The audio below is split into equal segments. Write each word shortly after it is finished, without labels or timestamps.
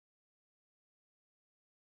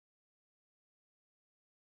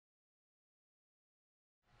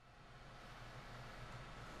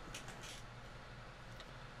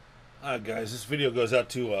Alright guys, this video goes out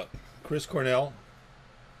to Chris Cornell,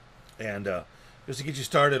 and just to get you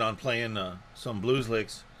started on playing some blues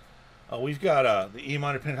licks, we've got the E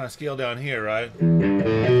minor pentatonic scale down here, right?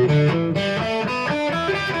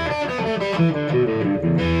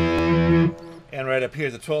 And right up here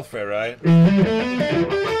is the 12th fret, right?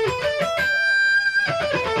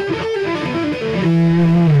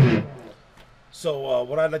 So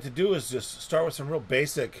what I'd like to do is just start with some real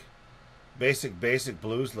basic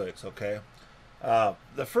blues licks, okay?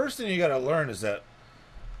 The first thing you got to learn is that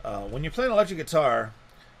when you're playing electric guitar,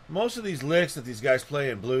 most of these licks that these guys play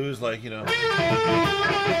in blues, like, you know,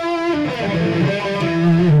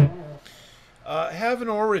 have an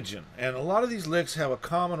origin. And a lot of these licks have a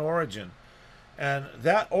common origin. And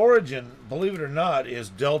that origin, believe it or not, is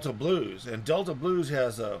Delta blues. And Delta blues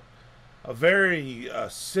has a very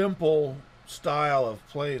simple style of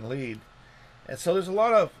playing lead. And so there's a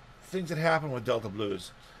lot of things that happen with Delta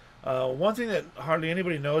blues. One thing that hardly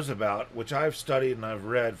anybody knows about, which I've studied and I've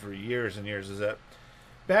read for years and years, is that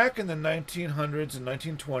back in the 1900s and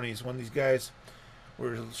 1920s, when these guys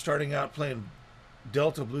were starting out playing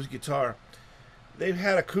Delta blues guitar, they've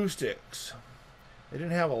had acoustics. They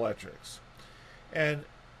didn't have electrics. And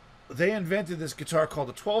they invented this guitar called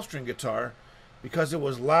the 12-string guitar because it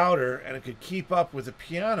was louder and it could keep up with the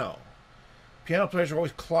piano. Piano players are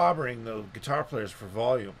always clobbering the guitar players for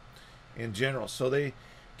volume in general. So they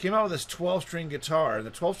came out with this 12-string guitar. And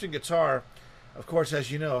the 12-string guitar, of course,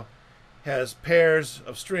 as you know, has pairs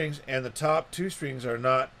of strings, and the top two strings are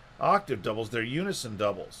not octave doubles, they're unison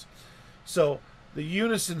doubles. So the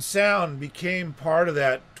unison sound became part of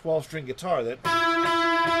that 12-string guitar. That,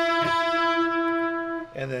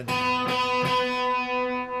 and then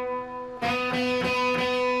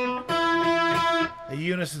a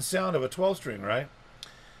unison sound of a 12-string, right?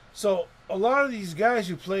 So a lot of these guys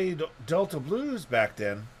who played Delta blues back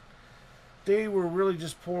then, they were really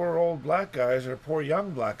just poor old black guys, or poor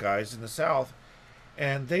young black guys in the South,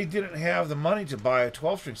 and they didn't have the money to buy a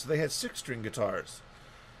 12-string, so they had 6-string guitars.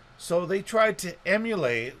 So they tried to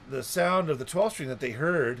emulate the sound of the 12-string that they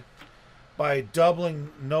heard by doubling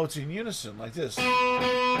notes in unison, like this. So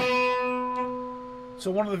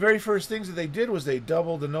one of the very first things that they did was they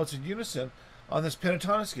doubled the notes in unison on this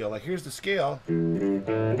pentatonic scale. Like, here's the scale.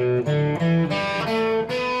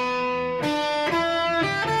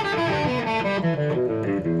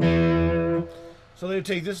 So they would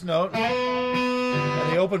take this note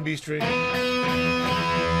and the open B string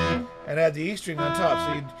and add the E string on top.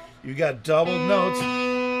 So you got doubled notes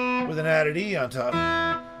with an added E on top.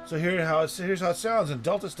 So here's how it sounds in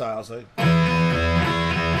Delta styles. Like,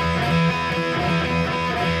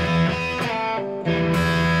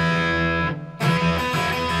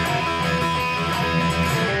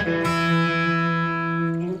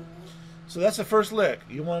 so that's the first lick.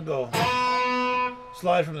 You want to go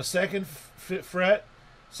slide from the second fret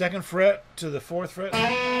to the 4th fret,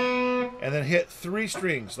 and then hit 3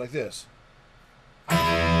 strings like this.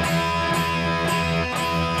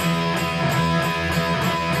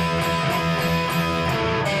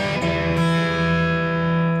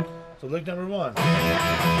 So lick number 1.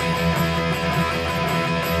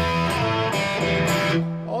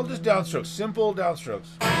 All just downstrokes, simple downstrokes.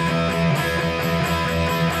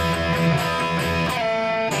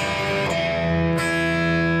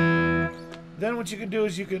 Then what you can do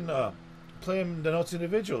is you can play them the notes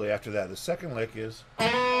individually after that. The second lick is, so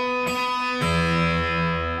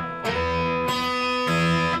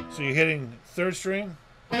you're hitting 3rd string,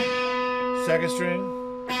 2nd string,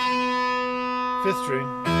 5th string,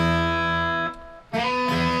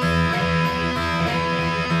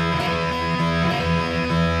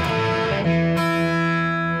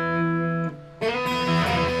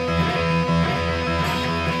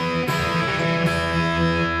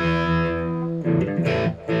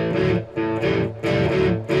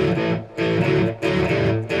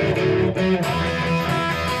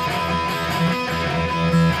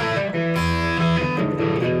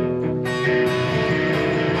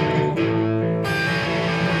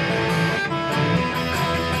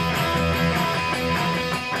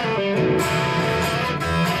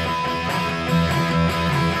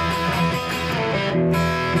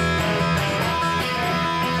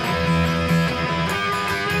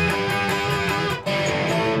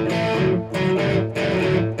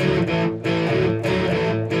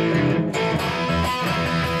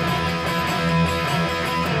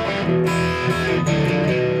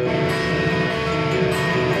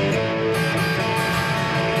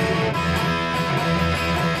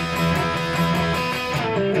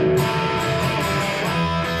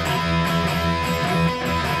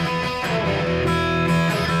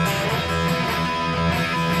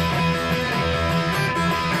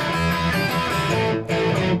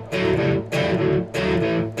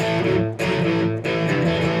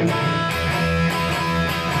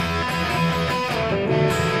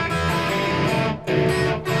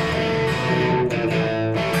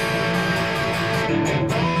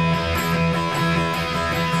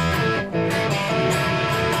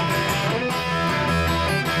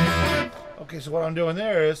 so what I'm doing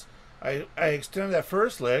there is I extend that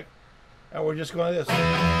first lick, and we're just going like this.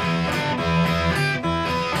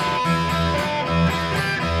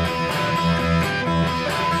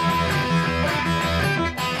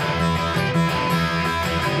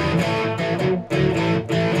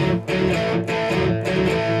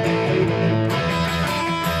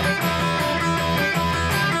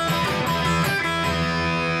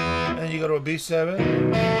 And then you go to a B7,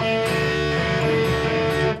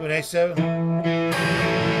 to an A7,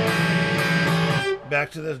 back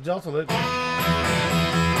to this delta lick.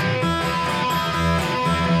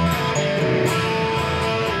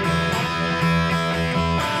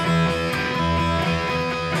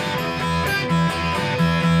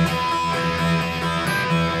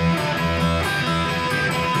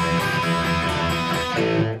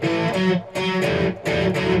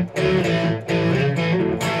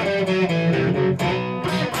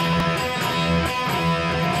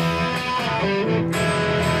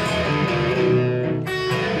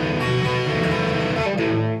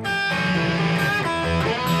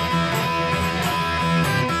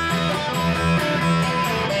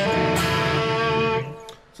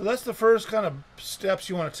 So that's the first kind of steps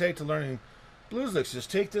you want to take to learning blues licks. Just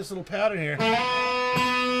take this little pattern here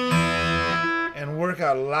and work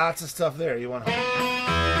out lots of stuff there. You want to.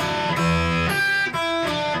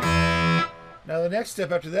 Now the next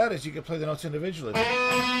step after that is you can play the notes individually.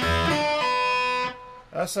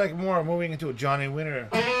 That's like more moving into a Johnny Winter.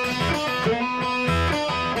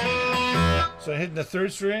 So hitting the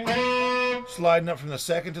 3rd string, sliding up from the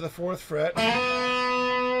 2nd to the 4th fret,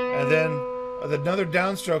 and then with another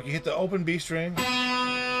downstroke you hit the open B string,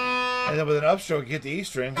 and then with an upstroke you hit the E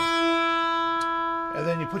string, and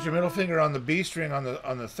then you put your middle finger on the B string on the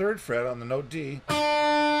 3rd fret on the note D,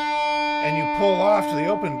 and you pull off to the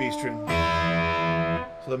open B string.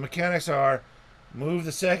 So the mechanics are move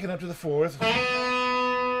the 2nd up to the 4th,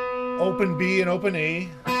 open B and open E,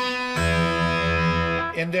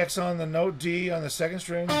 index on the note D on the 2nd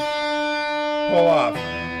string, pull off.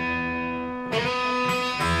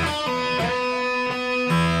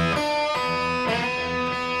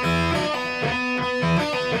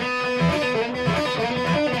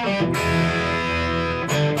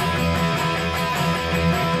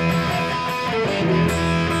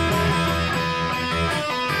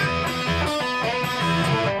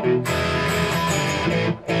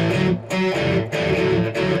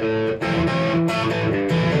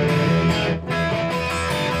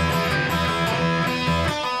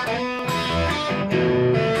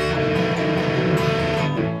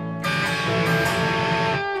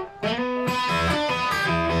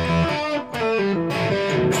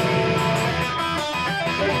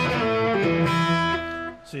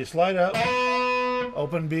 So you slide up,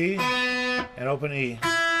 open B, and open E.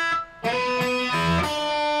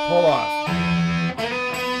 Pull off.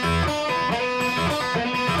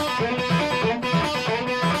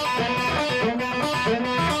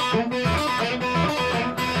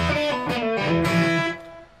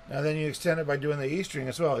 Now then you extend it by doing the E string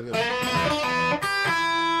as well.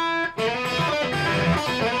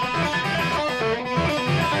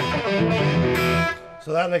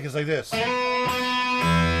 So that lick is like this.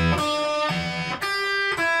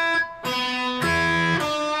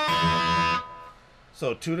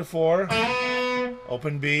 So 2 to 4,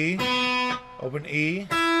 open B, open E,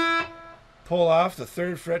 pull off the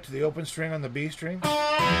 3rd fret to the open string on the B string,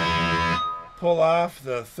 pull off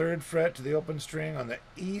the 3rd fret to the open string on the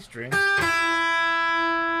E string,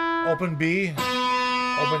 open B,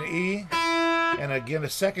 open E, and again a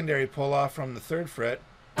secondary pull off from the 3rd fret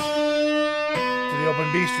to the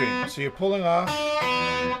open B string. So you're pulling off,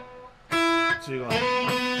 so you're going.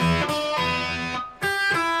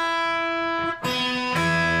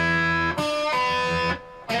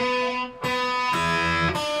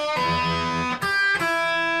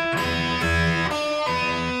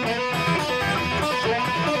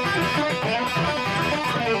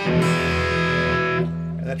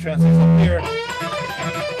 And that translates up here.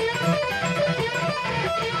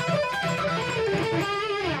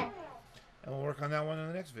 And we'll work on that one in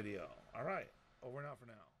the next video. All right, over and out for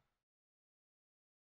now.